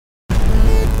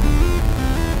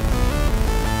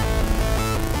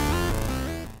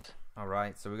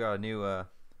Alright, so we got a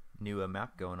new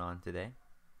map going on today.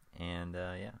 And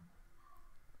yeah.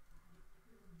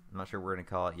 I'm not sure what we're gonna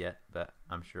call it yet, but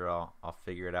I'm sure I'll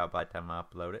figure it out by the time I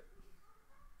upload it.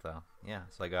 So yeah,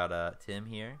 so I got Tim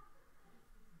here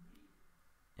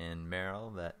and Merrill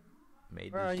that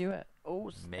made Where are you at? Oh,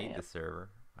 made the snap. server.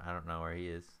 I don't know where he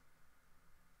is.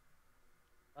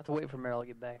 I have to wait for Merrill to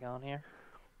get back on here.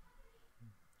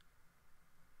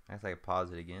 I guess I could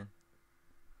pause it again.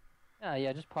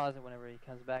 Yeah, just pause it whenever he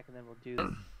comes back and then we'll do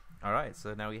this. Alright,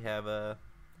 so now we have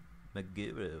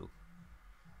Maguru.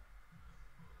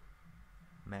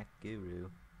 Mac Guru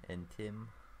and Tim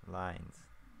Lines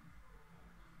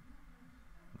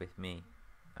with me.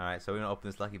 Alright, so we're gonna open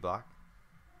this lucky block.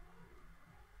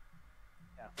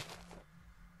 Yeah.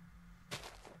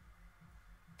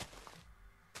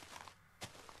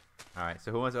 Alright,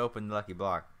 so who wants to open the lucky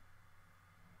block?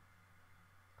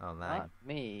 Oh, lag. Not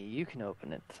me. You can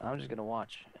open it. I'm just gonna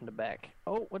watch in the back.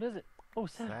 Oh, what is it? Oh,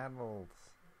 Saddles.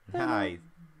 Nice.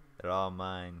 They're all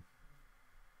mine.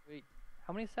 Wait,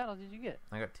 how many saddles did you get?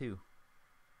 I got 2.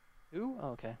 2? Oh,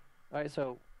 okay. All right,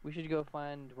 so we should go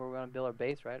find where we're gonna build our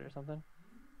base, right, or something.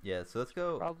 Yeah, so let's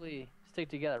go. Probably stick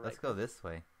together, right? Let's go this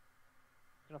way. I'm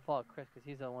gonna follow Chris because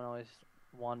he's the one who always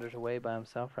wanders away by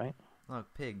himself, right?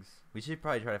 Look, pigs. We should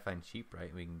probably try to find sheep,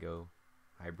 right? We can go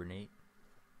hibernate.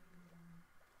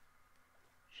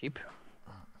 Sheep.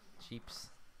 Sheeps.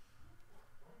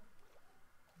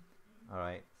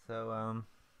 Alright, so,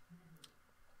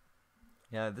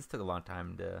 yeah, this took a long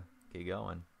time to get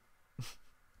going.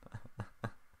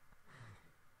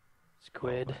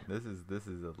 Squid. Oh, this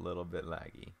is a little bit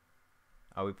laggy.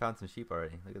 Oh, we found some sheep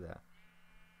already. Look at that.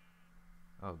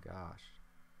 Oh gosh.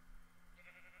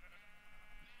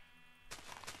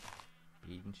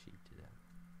 Beating sheep to death.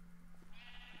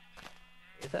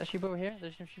 Is that sheep over here?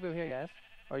 There's some sheep over here, guys.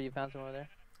 Or you found some over there?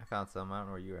 I found some. I don't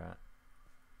know where you're at.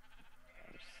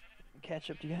 Just catch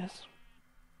up to you guys.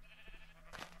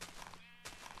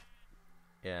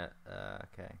 Yeah,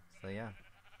 okay. So yeah.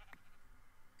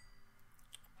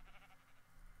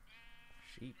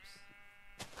 Sheeps.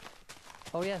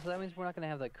 Oh yeah, so that means we're not gonna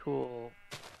have the cool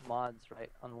mods, right,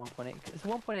 on 1.8. It's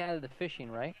 1.8 added the fishing,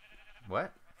 right?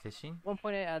 What? Fishing?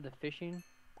 1.8 added the fishing. Is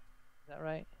that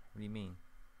right? What do you mean?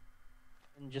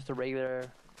 And just a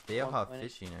regular. They all have 1.8.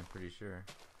 fishing, I'm pretty sure.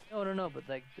 No, but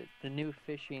like the new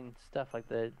fishing stuff, like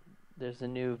there's a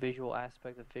new visual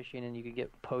aspect of fishing, and you could get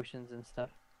potions and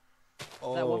stuff. Is that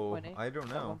Oh, 1.8? I don't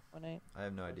know. 1.8? I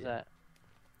have no What is idea. that?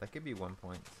 That could be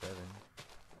 1.7.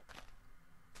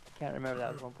 Can't remember.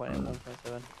 That was 1.8,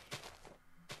 1.7.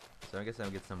 So I guess I'll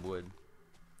get some wood.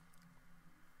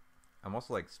 I'm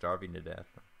also like starving to death.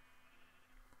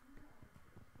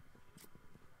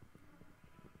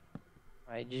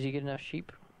 Alright, did you get enough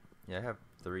sheep? Yeah, I have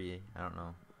 3. I don't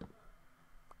know. If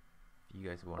you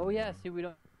guys want. Oh yeah, see we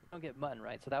don't get mutton,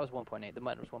 right? So that was 1.8. The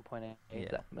mutton was 1.8. Yeah.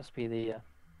 That must be the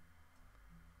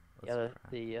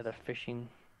other fishing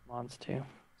mods too. So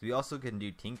we also can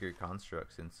do tinker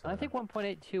constructs and stuff. I think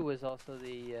 1.82 was also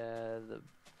the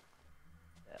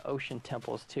ocean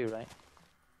temples too, right?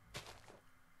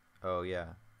 Oh yeah.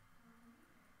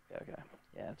 Okay.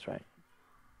 Yeah, that's right.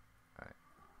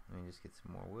 Let me just get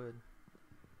some more wood.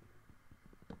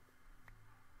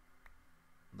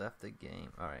 Left the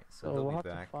game. Alright, so So they'll we'll be have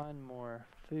back. to find more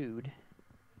food.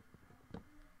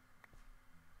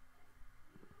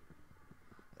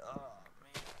 Oh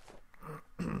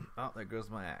man. Oh, there goes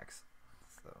my axe.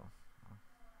 So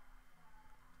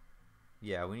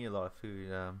yeah, we need a lot of food.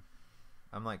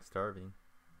 I'm like starving.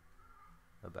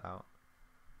 About.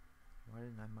 Why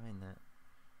didn't I mine that?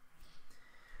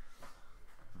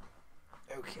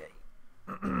 Okay.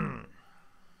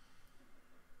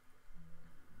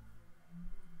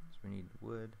 So we need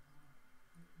wood.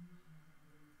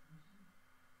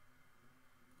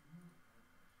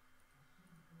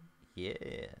 Yeah.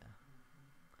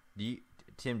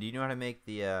 Tim, do you know how to make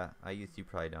the, you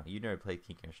probably don't. You never played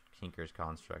Tinker's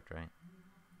Construct, right?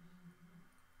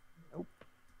 Nope.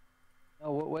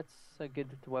 Oh, what's a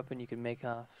good weapon you can make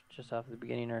just off the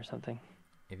beginning or something?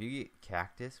 If you get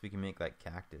cactus, we can make like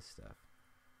cactus stuff.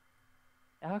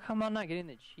 How come I'm not getting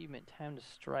the achievement time to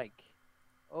strike?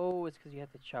 Oh, it's because you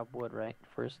have to chop wood, right?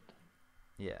 First.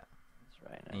 Yeah. That's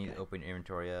right. And you Okay. open your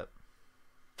inventory up.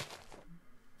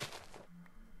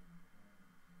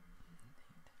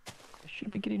 I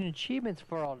should be getting achievements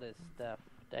for all this stuff.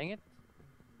 Dang it.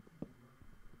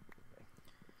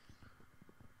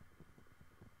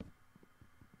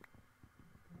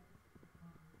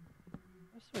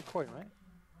 I'm still recording, right?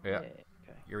 Yeah. Okay.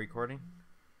 You're recording?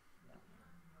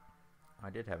 I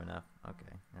did have enough.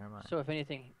 Okay, never mind. So if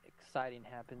anything exciting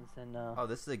happens, then Oh,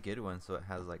 this is a good one. So it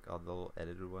has like all the little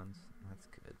edited ones. That's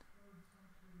good.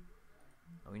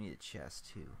 Oh, we need a chest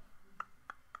too.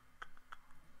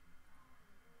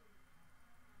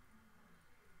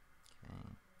 Okay,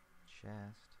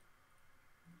 chest.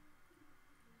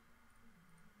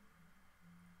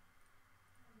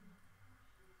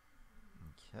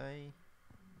 Okay.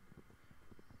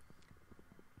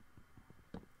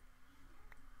 I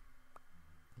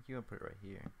think you want to put it right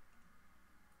here.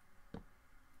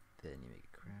 Then you make a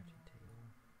crafting table.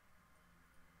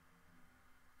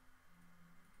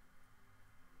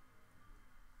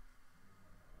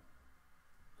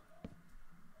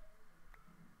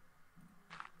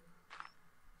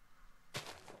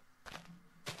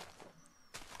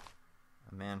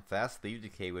 Oh, man, fast leaf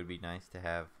decay would be nice to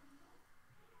have.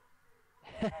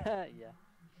 yeah.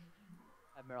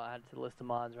 I remember I had to list the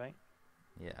mods, right?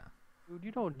 Yeah. Dude,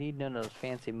 you don't need none of those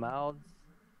fancy mods.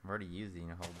 I'm already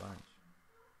using a whole bunch.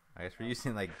 I guess we're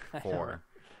using like 4.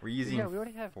 We're using. Yeah, we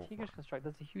already have 4. Tinker's Construct.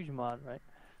 That's a huge mod, right?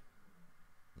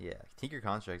 Yeah, Tinker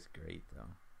Construct's great though.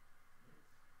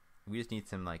 We just need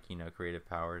some like creative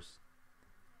powers.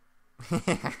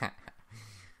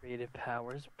 Creative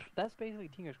powers. That's basically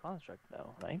Tinker's Construct,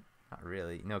 though, right? Not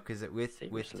really. No, because with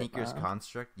Tinker's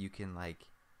Construct you can like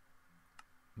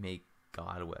make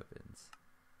god weapons.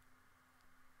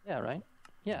 Yeah, right?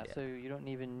 Yeah, Yeah. so you don't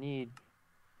even need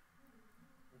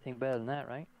anything better than that,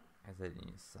 right? I said you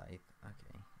need a scythe.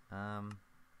 Okay. I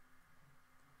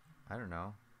don't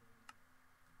know.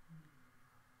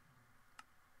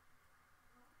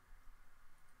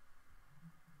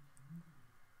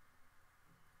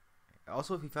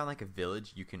 Also, if you found like a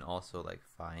village, you can also like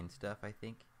find stuff, I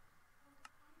think.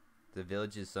 The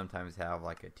villages sometimes have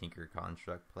like a Tinker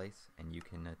Construct place, and you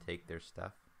can take their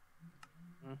stuff.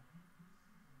 Mm.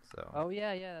 So. Oh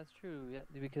yeah, that's true. Yeah,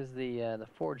 because the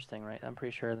forge thing, right? I'm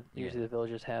pretty sure that usually the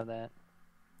villagers have that.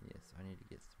 Yes, I need to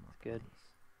get some more. Good. Things.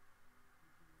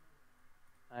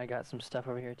 I got some stuff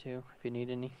over here too, if you need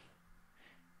any.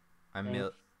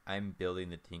 I'm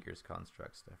building the Tinker's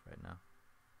Construct stuff right now.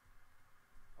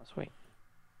 Oh sweet.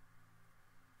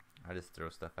 I just throw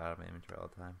stuff out of my inventory all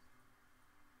the time.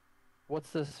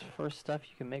 What's this first stuff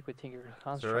you can make with Tinker's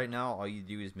Construct? So right now, all you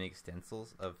do is make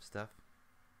stencils of stuff,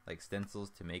 like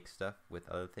stencils to make stuff with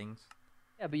other things.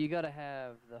 Yeah, but you gotta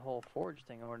have the whole forge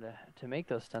thing in order to make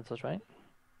those stencils, right?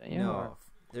 No,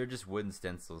 they're just wooden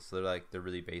stencils. So they're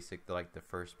really basic. They're like the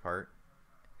first part,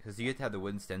 because you get to have the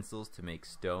wooden stencils to make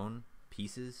stone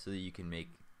pieces, so that you can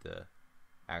make the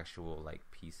actual like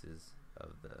pieces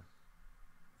of the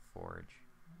forge.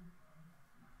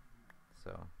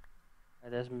 So.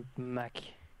 There's Mac.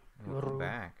 Welcome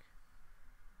back.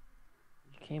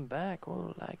 You came back,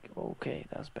 or like okay,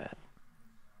 that's bad.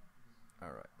 All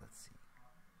right, let's see.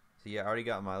 So yeah, I already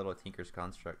got my little Tinker's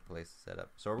Construct place set up.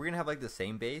 So are we gonna have like the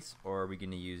same base, or are we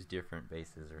gonna use different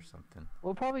bases or something?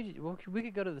 We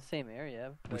could go to the same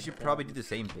area. We should probably do the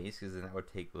same base, because then that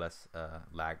would take less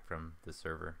lag from the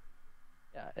server.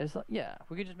 Yeah,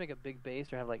 we could just make a big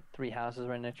base or have like 3 houses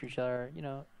right next to each other.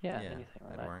 Anything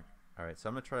like that. Work. All right, so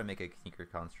I'm gonna try to make a Tinker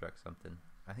Construct something.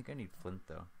 I think I need flint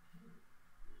though.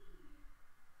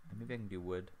 Maybe I can do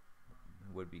wood.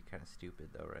 Wood would be kind of stupid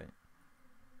though, right?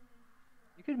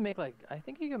 You could make I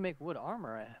think you can make wood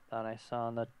armor. I thought I saw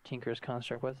on the Tinker's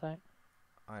Construct website.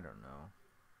 I don't know.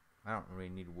 I don't really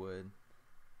need wood.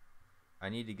 I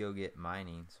need to go get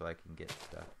mining so I can get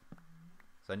stuff.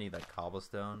 So I need like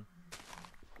cobblestone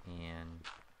and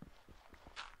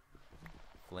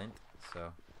flint.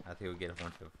 So I think we'll get a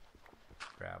bunch of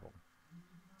gravel.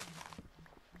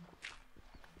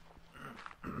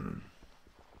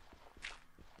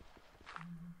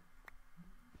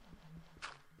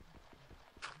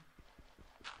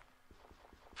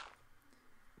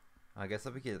 I guess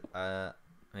if we could,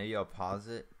 maybe I'll pause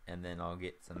it and then I'll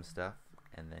get some stuff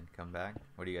and then come back.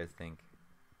 What do you guys think?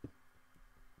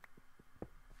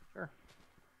 Sure.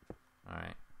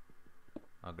 Alright.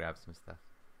 I'll grab some stuff.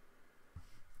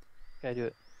 Okay, do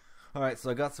it. Alright, so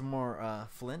I got some more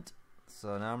flint.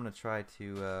 So now I'm going to try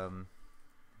to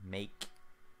make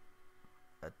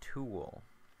a tool.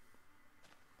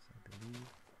 So I believe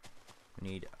we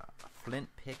need a flint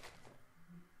pick.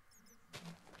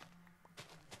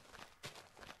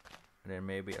 And then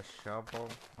maybe a shovel.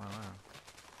 I don't know.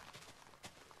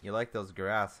 You like those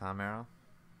grass, huh, Merrill?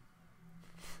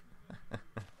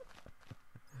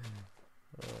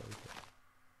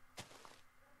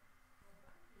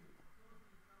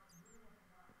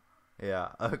 Yeah,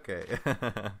 okay.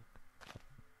 Let's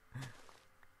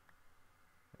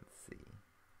see.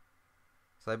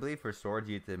 So I believe for swords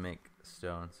you have to make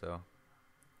stone, so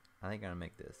I think I'm gonna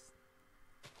make this.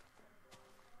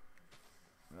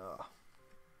 Ugh.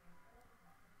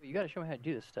 You gotta show me how to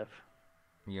do this stuff.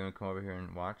 You gonna come over here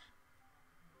and watch?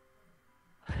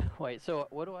 Wait, so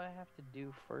what do I have to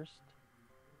do first?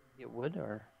 Get wood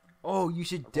or? Oh, you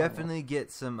should definitely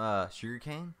get some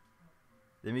sugarcane.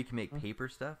 Then we can make paper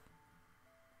stuff.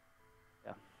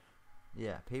 Yeah.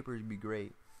 Yeah, paper would be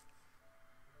great.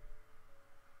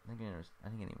 I think I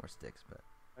need more sticks, but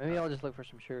Maybe I'll just look for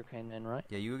some sugarcane then, right?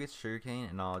 yeah, you go get sugarcane,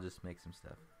 and I'll just make some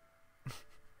stuff.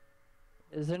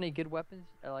 Is there any good weapons?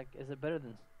 Like, is it better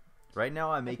than? Right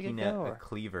now, I'm making a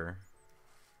cleaver.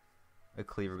 A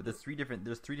cleaver, but there's three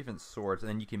different swords, and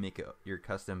then you can make your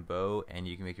custom bow, and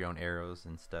you can make your own arrows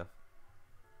and stuff.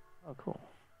 Oh, cool.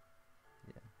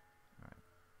 Yeah. All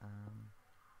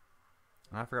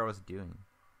right. I forgot what I was doing.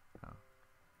 Oh.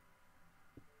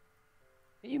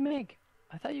 You make?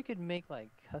 I thought you could make like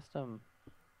custom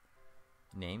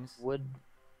Names? wood.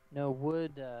 No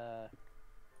wood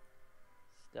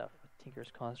stuff with Tinker's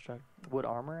Construct. Wood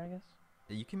armor, I guess.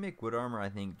 You can make wood armor, I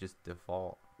think, just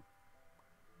default.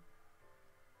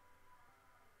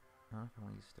 I don't know if I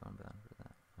want to use stonebound for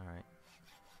that. Alright.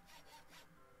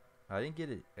 I didn't get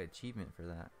an achievement for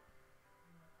that.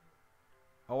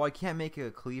 Oh, I can't make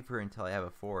a cleaver until I have a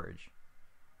forge.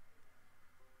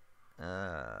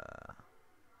 Alright.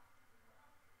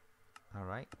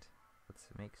 Let's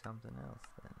make something else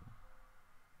then.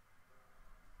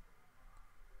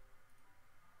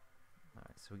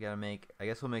 Alright, so we gotta make... I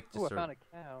guess we'll make just I found a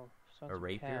cow. a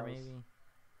rapier, maybe?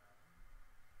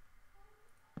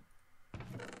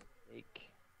 You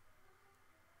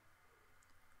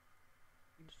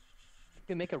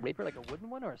can make a rapier, like a wooden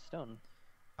one or a stone?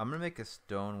 I'm gonna make a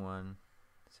stone one,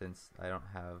 since I don't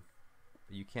have...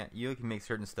 You can make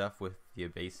certain stuff with the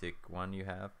basic one you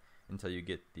have until you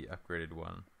get the upgraded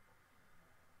one.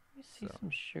 Let me see some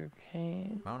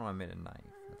sugarcane. I don't know why I made a knife.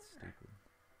 That's stupid.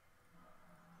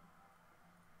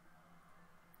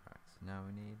 Alright, so now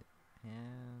we need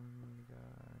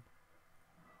handguard.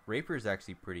 Rapier is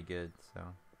actually pretty good,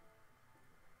 so...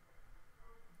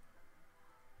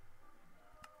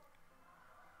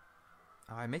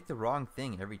 Oh, I make the wrong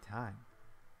thing every time.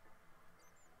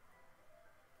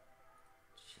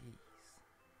 Jeez.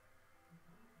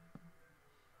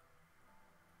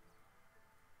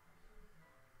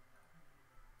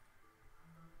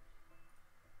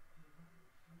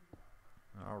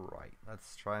 Alright,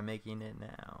 let's try making it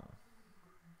now.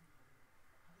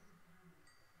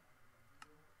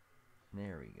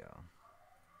 There we go.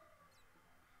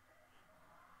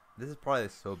 This is probably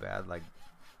so bad, like...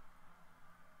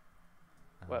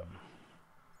 What?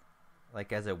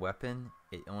 Like as a weapon,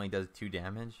 it only does 2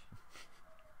 damage.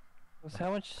 So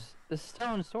how much? The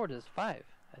stone sword does 5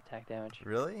 attack damage.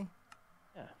 Really?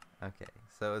 Yeah. Okay,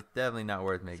 so it's definitely not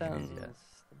worth making these yet.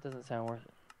 It doesn't sound worth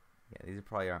it. Yeah, these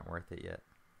probably aren't worth it yet.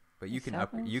 But you can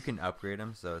upgrade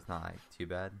them, so it's not like too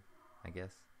bad, I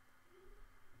guess.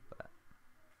 But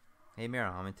hey,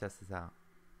 Merrill, I'm gonna test this out.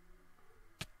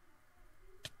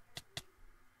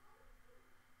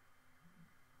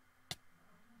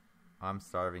 I'm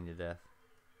starving to death.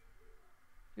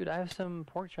 Dude, I have some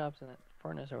pork chops in that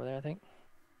furnace over there, I think.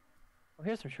 Oh,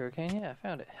 here's some sugarcane. Yeah, I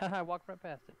found it. Haha, I walked right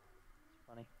past it. It's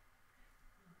funny.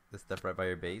 The stuff right by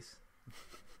your base?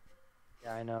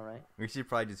 Yeah, I know, right? We should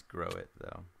probably just grow it,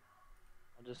 though.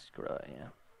 I'll just grow it, yeah.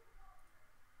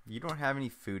 You don't have any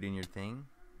food in your thing?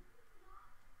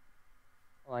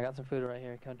 Well, I got some food right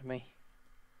here. Come to me.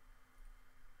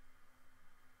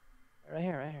 Right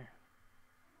here, right here.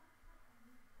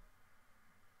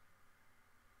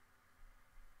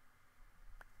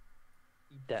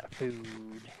 Eat that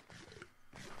food.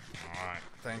 Alright,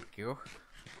 thank you.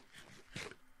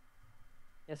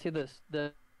 Yeah, see,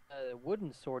 the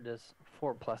wooden sword does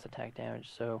 4+ attack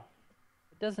damage, so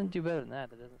it doesn't do better than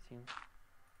that. It doesn't seem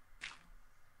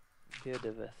good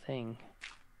of a thing.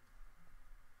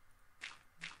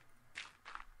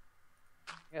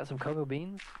 I got some cocoa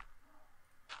beans.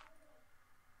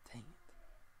 Dang it.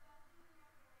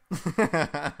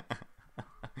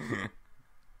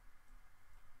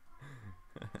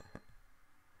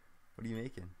 What are you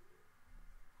making?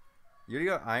 You already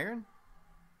got iron?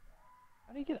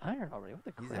 How do you get iron already? What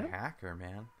the crap? He's a hacker,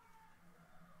 man.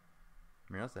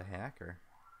 Merrill's a hacker.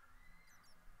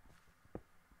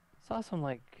 Saw some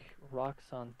like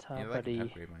rocks on top Yeah, of the.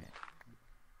 upgrade my...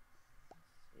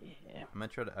 Yeah. I'm gonna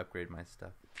try to upgrade my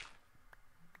stuff.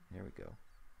 There we go.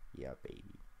 Yeah,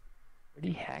 baby.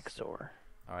 Pretty hacksaw.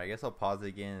 Alright, I guess I'll pause it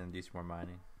again and do some more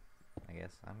mining. I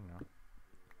guess. I don't know.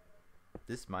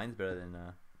 This mine's better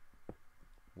than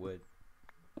wood.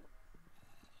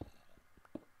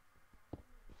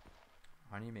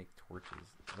 How do you make torches?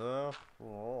 Oh.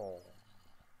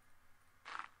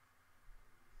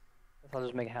 I'll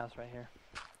just make a house right here.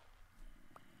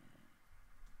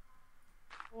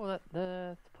 Oh,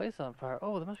 the place is on fire.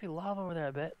 Oh, there must be lava over there,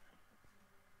 I bet.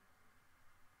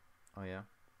 Oh, yeah?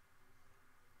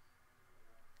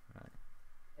 Right.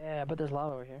 Yeah, but there's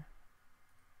lava over here.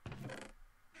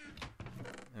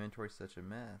 Inventory's such a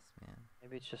mess, man.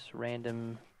 Maybe it's just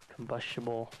random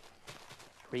combustible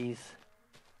trees.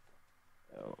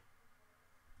 Oh.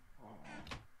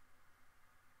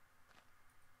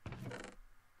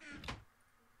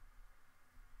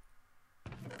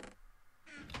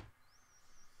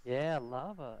 Yeah,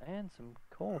 lava and some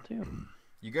coal too.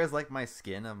 You guys like my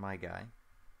skin of my guy?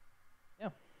 Yeah.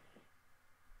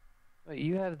 Wait,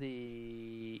 you have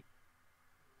the...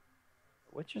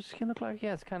 What's your skin look like?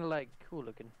 Yeah, it's kind of like cool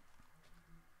looking.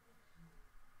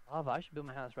 Lava. I should build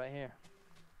my house right here.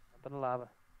 Up in the lava.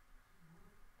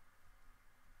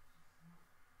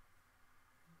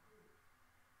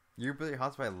 You built your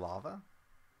house by lava?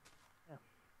 Yeah.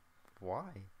 Why?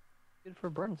 Good for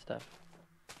burning stuff.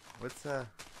 What's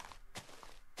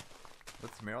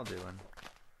Merrill doing?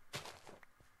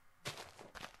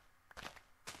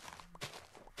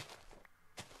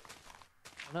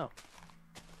 I don't know.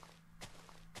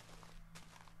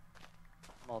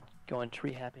 I'm all going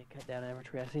tree happy, cut down every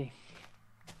tree I see.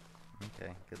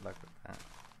 Okay, good luck with that.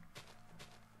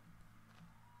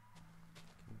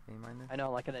 Can you vein mine this? I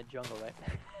know, like in a jungle, right?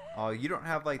 Oh, you don't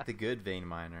have like the good vein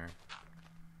miner.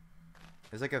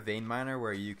 There's like a vein miner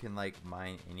where you can like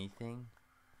mine anything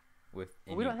with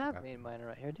Well, we don't have weapon. vein miner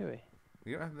right here, do we?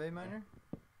 We don't have a vein miner?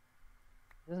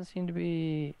 Doesn't seem to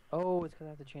be... Oh, it's because I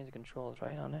have to change the controls,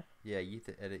 right, on it? Yeah, you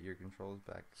have to edit your controls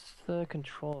back. It's the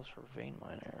controls for vein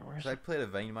miner. Where's 'Cause I played a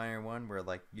vein miner one where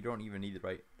like you don't even need the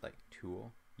right like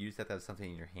tool. You just have to have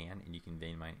something in your hand and you can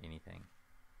vein mine anything.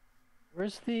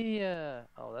 Where's the,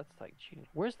 Oh, that's like cheating.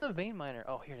 Where's the vein miner?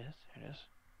 Oh, here it is. Here it is.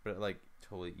 But it like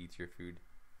totally eats your food.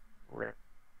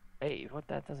 Hey, what?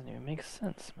 That doesn't even make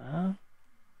sense, man.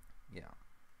 Yeah.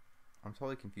 I'm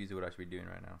totally confused with what I should be doing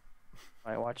right now.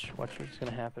 Alright, watch what's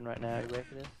gonna happen right now. You ready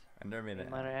for this? I never made Vein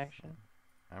an miner axe. action.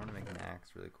 I want to make an axe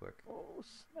really quick. Oh,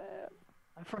 snap.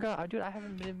 I forgot. Dude, I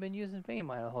haven't been using vein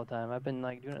miner the whole time. I've been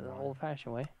like doing it the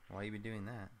old-fashioned way. Why you been doing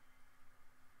that?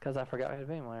 Because I forgot I had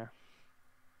vein miner.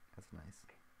 That's nice.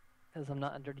 Because I'm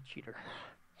not a dirty cheater.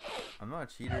 I'm not a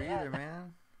cheater either,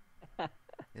 man.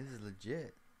 This is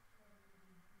legit.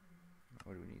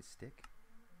 What do we need? A stick?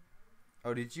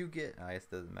 Oh, did you get... I guess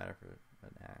it doesn't matter for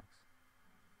an axe.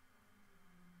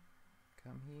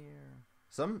 Come here.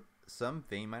 Some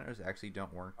vein miners actually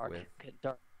don't work Dark. with... Get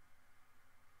dark.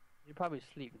 You're probably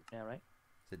asleep now, right?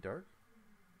 Is it dark?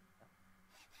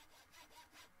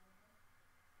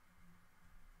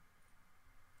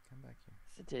 Come back here.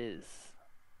 Yes, it is.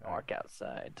 Alright. Dark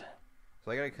outside.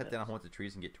 So I gotta cut down a whole bunch of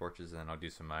trees and get torches, and then I'll do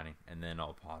some mining, and then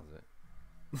I'll pause it.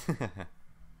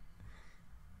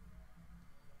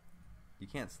 You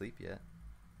can't sleep yet.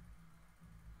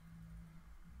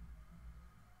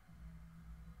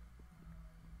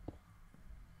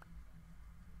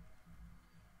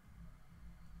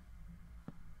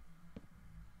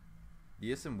 Do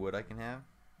you have some wood I can have?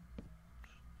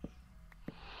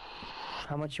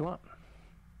 How much you want?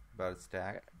 About a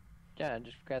stack. Yeah,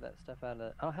 just grab that stuff out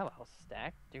of... I don't have a whole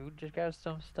stack, dude. Just grab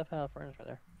some stuff out of the furnace right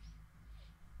there.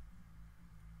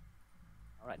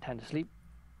 Alright, time to sleep.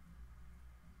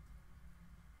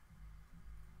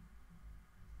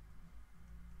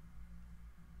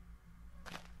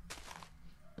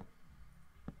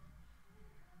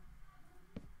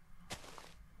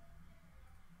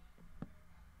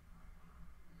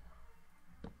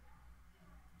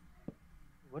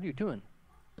 What are you doing?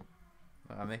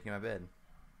 I'm making my bed.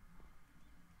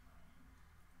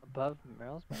 Above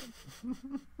Merrill's bed?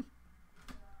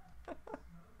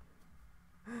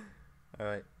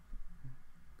 Alright.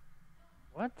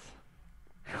 What?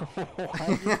 Isn't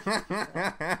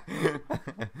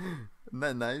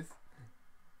that nice?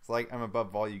 It's like I'm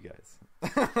above all you guys.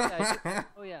 Yeah,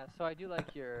 oh yeah, so I do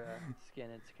like your skin.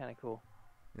 It's kind of cool.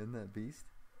 Isn't that beast?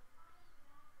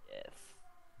 Yes.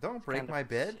 Don't break my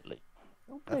bed. Silly.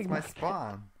 Don't That's break my bed.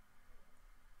 spawn.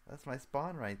 That's my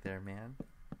spawn right there, man.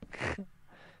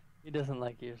 He doesn't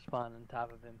like you spawn on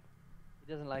top of him.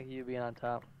 He doesn't like you being on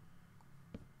top.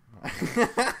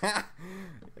 Yeah,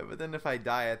 but then if I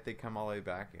die, I have to come all the way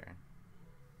back here.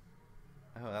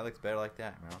 Oh, that looks better like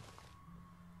that, man.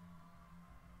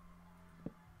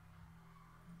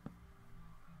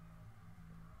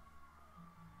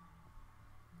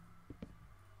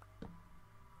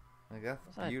 Like, that's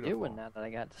What's I beautiful. doing now that I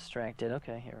got distracted?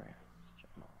 Okay, here we are.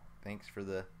 Thanks for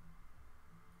the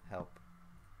help.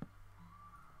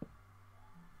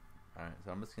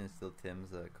 So I'm just gonna steal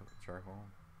Tim's charcoal.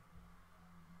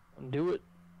 Don't do it.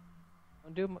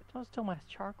 Don't steal my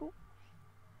charcoal.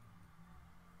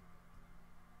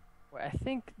 Well, I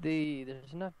think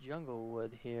there's enough jungle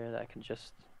wood here that I can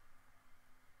just.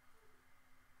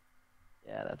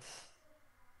 Yeah, that's.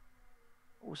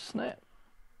 Oh snap!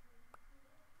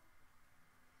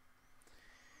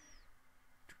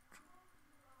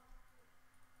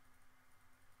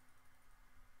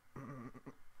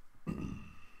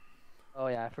 Oh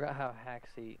yeah, I forgot how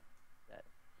hacksy that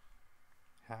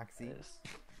Hacksy? is.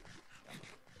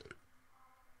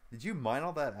 Did you mine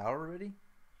all that out already?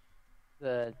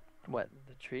 The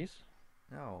trees?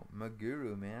 No,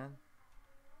 Maguru, man.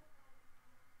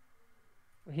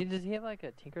 Does he have like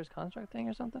a Tinker's Construct thing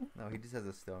or something? No, he just has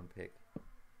a stone pick.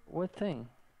 What thing?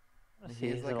 He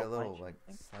has like a little like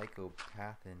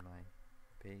psychopath in my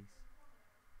base.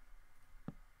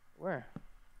 Where?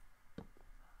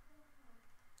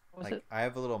 What was Like it? I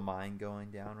have a little mine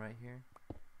going down right here,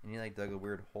 and he like dug a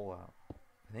weird hole out.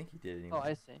 I think he did anyway. Oh,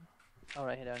 I see. Oh,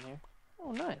 right here down here.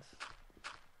 Oh, nice.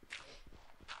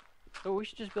 So we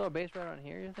should just build a base right on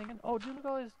here, you're thinking? Oh, dude, look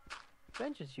at all these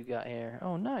benches you got here.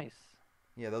 Oh, nice.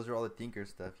 Yeah, those are all the Tinker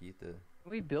stuff you have to...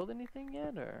 Can we build anything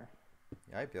yet, or...?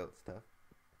 Yeah, I built stuff.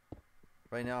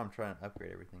 Right now I'm trying to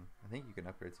upgrade everything. I think you can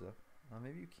upgrade stuff.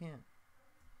 Maybe you can't.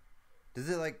 Does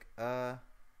it like, Huh.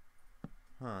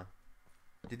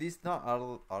 Do these not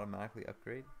automatically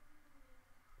upgrade?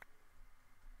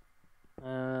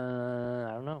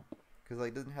 I don't know. Because like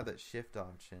it doesn't have that shift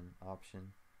option.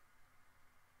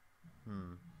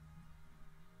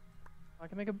 I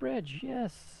can make a bridge,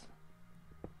 yes.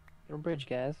 Get a bridge,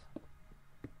 guys.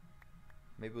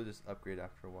 Maybe we'll just upgrade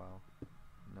after a while.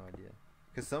 No idea.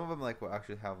 Because some of them like will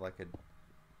actually have like a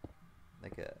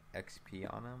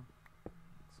XP on them.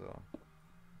 So.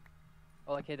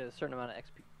 Oh, like, hey, there's a certain amount of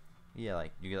XP. Yeah,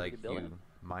 like you you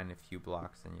mine a few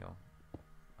blocks and you'll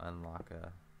unlock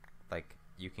like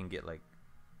you can get like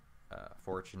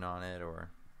fortune on it or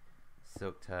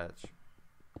silk touch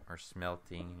or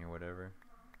smelting or whatever.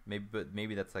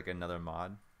 Maybe that's like another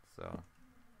mod. So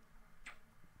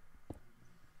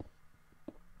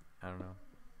I don't know.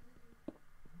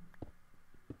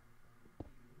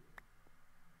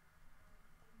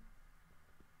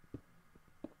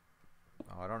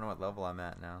 Oh, I don't know what level I'm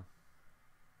at now.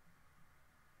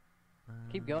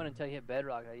 Keep going until you hit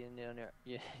bedrock. You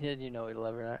know what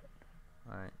level or not.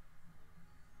 Alright.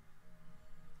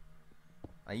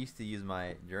 I used to use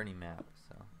my journey map,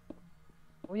 so.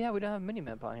 Oh yeah, we don't have a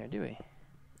mini-map on here, do we?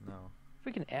 No. If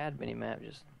we can add mini-map,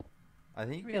 just... I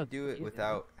think you can do it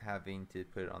without having to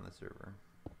put it on the server.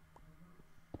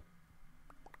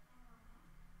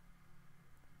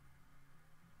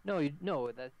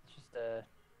 No, that's just a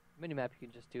mini-map you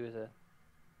can just do as a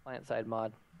client-side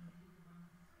mod.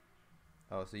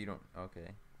 Oh, so you don't...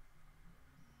 Okay.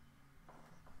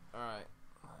 Alright.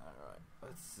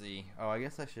 Let's see. Oh, I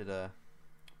guess I should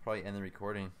probably end the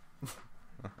recording.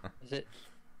 Is it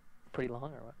pretty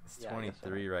long or what? It's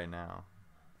 23 right now.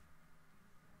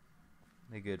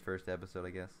 A good first episode, I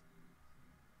guess.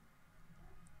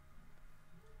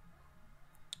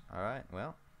 Alright,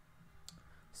 well.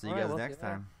 See you guys next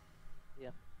time.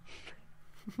 Yeah.